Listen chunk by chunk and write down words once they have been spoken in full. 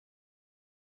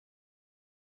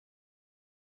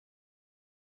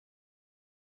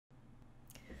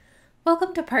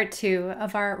Welcome to part 2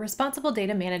 of our Responsible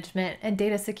Data Management and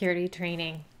Data Security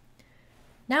training.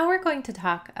 Now we're going to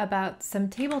talk about some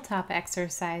tabletop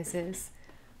exercises,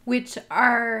 which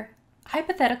are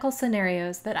hypothetical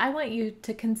scenarios that I want you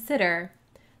to consider,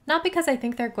 not because I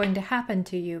think they're going to happen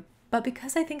to you, but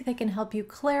because I think they can help you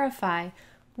clarify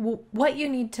what you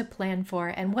need to plan for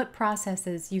and what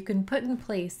processes you can put in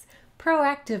place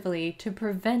proactively to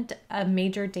prevent a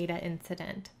major data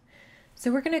incident. So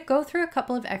we're going to go through a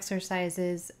couple of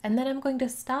exercises, and then I'm going to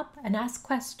stop and ask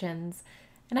questions.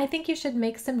 And I think you should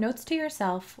make some notes to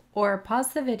yourself or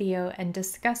pause the video and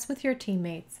discuss with your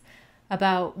teammates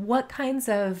about what kinds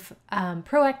of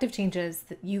proactive changes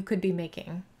that you could be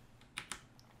making.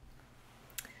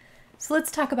 So let's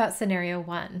talk about scenario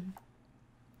 1.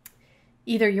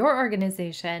 Either your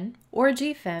organization or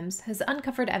GFEMS has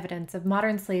uncovered evidence of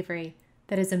modern slavery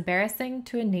that is embarrassing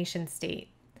to a nation state.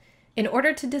 In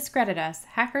order to discredit us,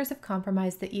 hackers have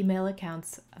compromised the email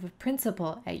accounts of a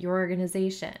principal at your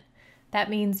organization. That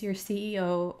means your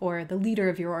CEO or the leader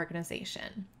of your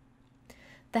organization.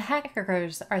 The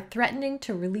hackers are threatening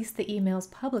to release the emails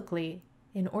publicly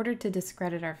in order to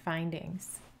discredit our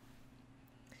findings.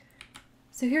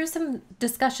 So here's some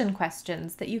discussion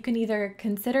questions that you can either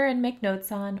consider and make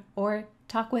notes on or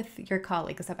talk with your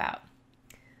colleagues about.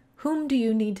 Whom do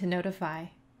you need to notify?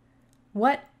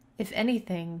 What, if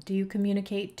anything, do you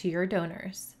communicate to your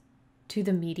donors, to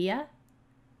the media,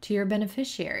 to your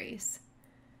beneficiaries?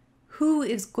 Who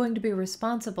is going to be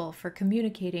responsible for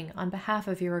communicating on behalf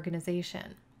of your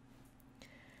organization?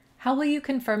 How will you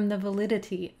confirm the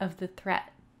validity of the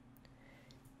threat?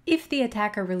 If the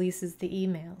attacker releases the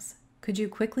emails, could you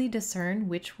quickly discern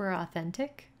which were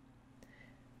authentic?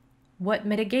 What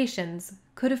mitigations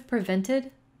could have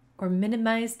prevented or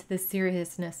minimized the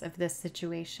seriousness of this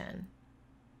situation?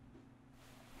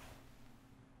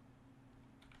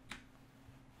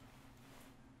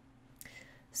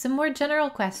 Some more general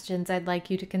questions I'd like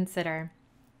you to consider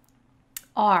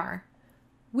are: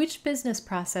 which business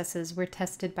processes were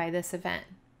tested by this event?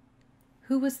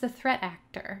 Who was the threat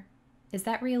actor? Is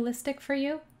that realistic for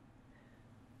you?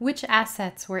 Which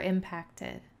assets were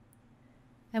impacted?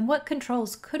 And what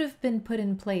controls could have been put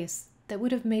in place that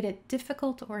would have made it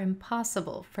difficult or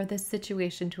impossible for this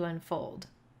situation to unfold?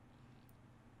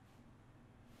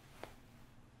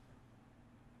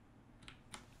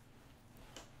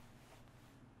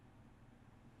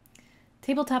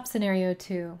 Tabletop scenario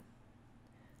 2.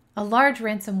 A large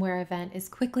ransomware event is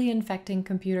quickly infecting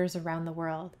computers around the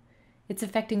world. It's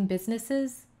affecting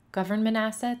businesses, government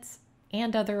assets,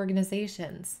 and other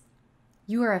organizations.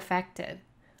 You are affected.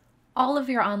 All of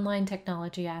your online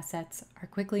technology assets are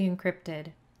quickly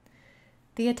encrypted.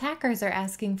 The attackers are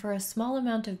asking for a small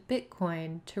amount of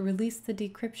Bitcoin to release the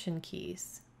decryption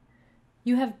keys.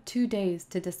 You have 2 days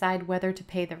to decide whether to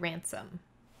pay the ransom.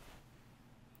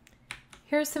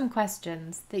 Here are some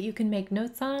questions that you can make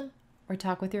notes on or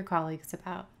talk with your colleagues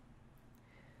about.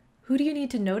 Who do you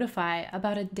need to notify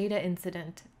about a data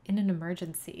incident in an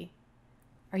emergency?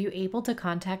 Are you able to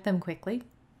contact them quickly?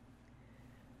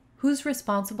 Who's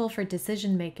responsible for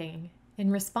decision-making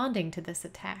in responding to this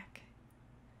attack?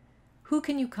 Who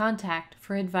can you contact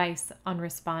for advice on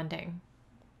responding?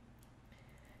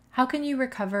 How can you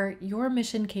recover your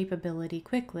mission capability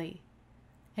quickly?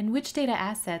 And which data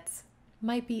assets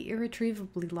might be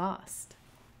irretrievably lost?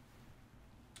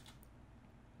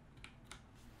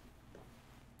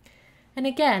 And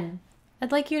again,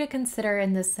 I'd like you to consider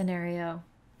in this scenario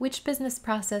which business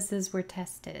processes were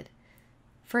tested.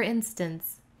 For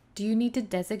instance, do you need to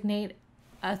designate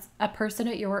a person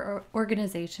at your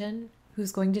organization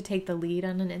who's going to take the lead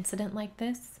on an incident like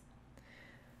this?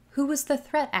 Who was the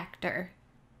threat actor?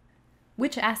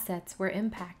 Which assets were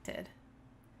impacted?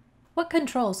 What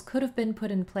controls could have been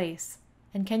put in place?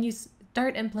 And can you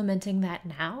start implementing that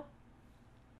now?